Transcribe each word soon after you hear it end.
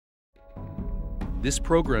This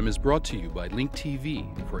program is brought to you by Link TV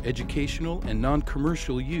for educational and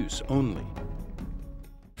non-commercial use only.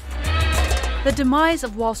 The demise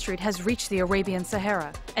of Wall Street has reached the Arabian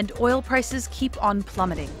Sahara, and oil prices keep on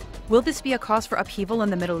plummeting. Will this be a cause for upheaval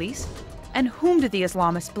in the Middle East? And whom do the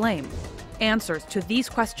Islamists blame? Answers to these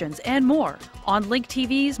questions and more on Link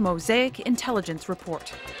TV's Mosaic Intelligence Report.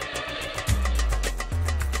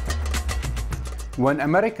 When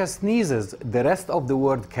America sneezes, the rest of the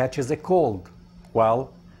world catches a cold.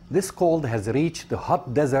 Well, this cold has reached the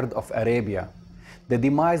hot desert of Arabia. The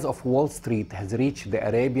demise of Wall Street has reached the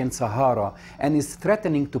Arabian Sahara and is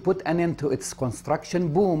threatening to put an end to its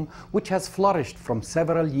construction boom, which has flourished from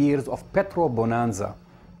several years of petro-bonanza.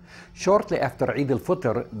 Shortly after Eid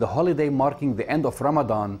al-Fitr, the holiday marking the end of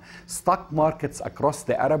Ramadan, stock markets across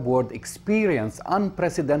the Arab world experienced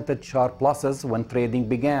unprecedented sharp losses when trading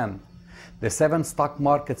began. The 7 stock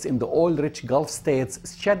markets in the oil-rich Gulf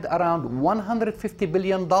states shed around $150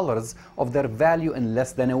 billion of their value in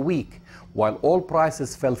less than a week, while oil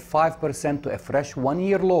prices fell 5% to a fresh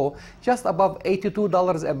one-year low just above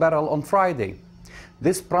 $82 a barrel on Friday.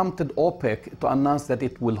 This prompted OPEC to announce that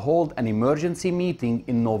it will hold an emergency meeting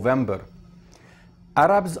in November.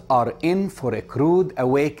 Arabs are in for a crude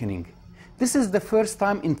awakening. This is the first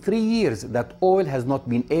time in 3 years that oil has not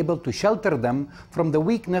been able to shelter them from the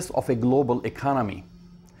weakness of a global economy.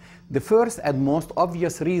 The first and most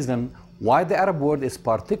obvious reason why the Arab world is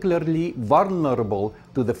particularly vulnerable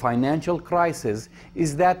to the financial crisis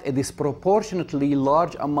is that a disproportionately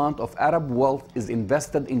large amount of Arab wealth is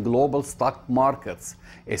invested in global stock markets,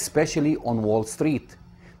 especially on Wall Street.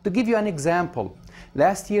 To give you an example,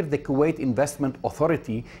 last year the Kuwait Investment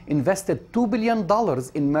Authority invested $2 billion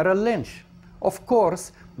in Merrill Lynch. Of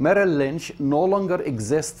course, Merrill Lynch no longer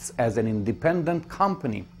exists as an independent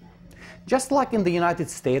company. Just like in the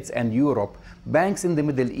United States and Europe, banks in the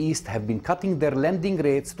Middle East have been cutting their lending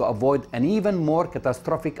rates to avoid an even more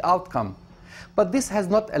catastrophic outcome. But this has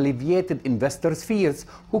not alleviated investors' fears,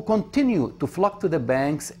 who continue to flock to the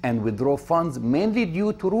banks and withdraw funds mainly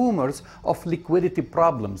due to rumors of liquidity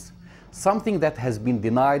problems, something that has been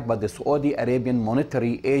denied by the Saudi Arabian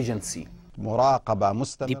Monetary Agency.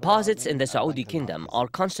 Deposits in the Saudi Kingdom are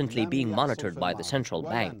constantly being monitored by the central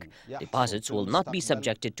bank. Deposits will not be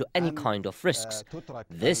subjected to any kind of risks.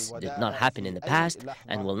 This did not happen in the past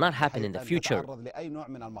and will not happen in the future.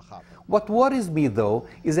 What worries me, though,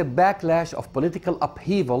 is a backlash of political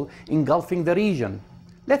upheaval engulfing the region.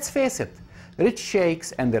 Let's face it, rich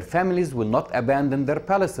sheikhs and their families will not abandon their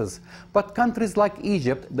palaces, but countries like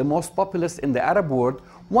Egypt, the most populous in the Arab world,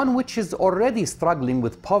 one which is already struggling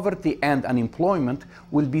with poverty and unemployment,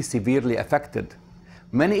 will be severely affected.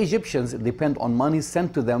 Many Egyptians depend on money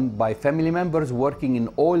sent to them by family members working in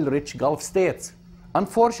oil-rich Gulf states.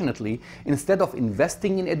 Unfortunately, instead of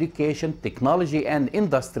investing in education, technology, and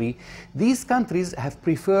industry, these countries have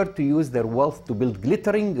preferred to use their wealth to build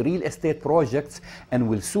glittering real estate projects and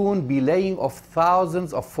will soon be laying off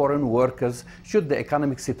thousands of foreign workers should the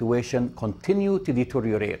economic situation continue to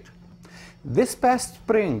deteriorate. This past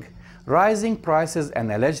spring, rising prices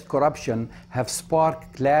and alleged corruption have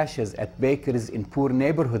sparked clashes at bakeries in poor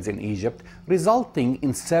neighborhoods in Egypt, resulting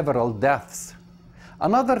in several deaths.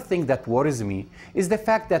 Another thing that worries me is the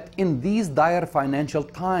fact that in these dire financial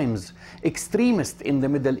times, extremists in the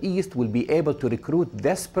Middle East will be able to recruit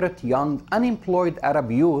desperate young, unemployed Arab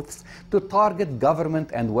youths to target government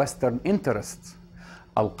and Western interests.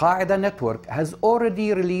 Al-Qaeda network has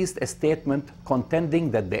already released a statement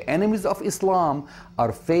contending that the enemies of Islam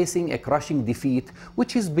are facing a crushing defeat,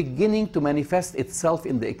 which is beginning to manifest itself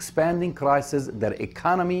in the expanding crisis their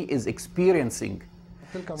economy is experiencing.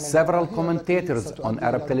 Several commentators on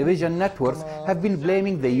Arab television networks have been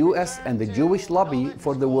blaming the US and the Jewish lobby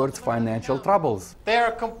for the world's financial troubles. They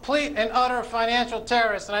are complete and utter financial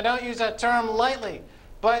terrorists, and I don't use that term lightly,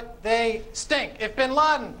 but they stink. If bin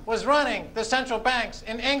Laden was running the central banks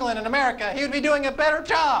in England and America, he would be doing a better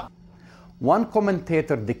job. One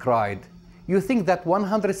commentator decried, "You think that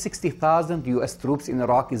 160,000 US troops in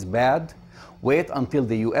Iraq is bad? Wait until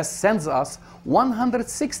the US sends us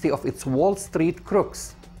 160 of its Wall Street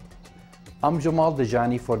crooks." I'm Jamal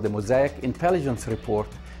Dajani for the Mosaic Intelligence Report.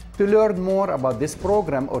 To learn more about this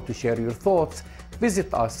program or to share your thoughts,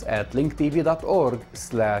 visit us at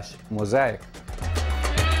linktv.org/mosaic.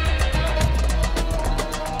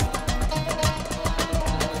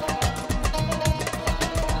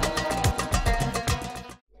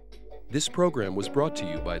 This program was brought to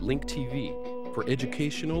you by Link TV for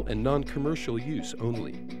educational and non-commercial use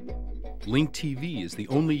only. Link TV is the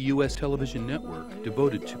only U.S. television network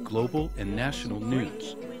devoted to global and national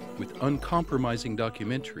news, with uncompromising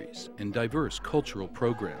documentaries and diverse cultural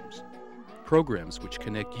programs. programs which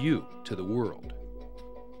connect you to the world.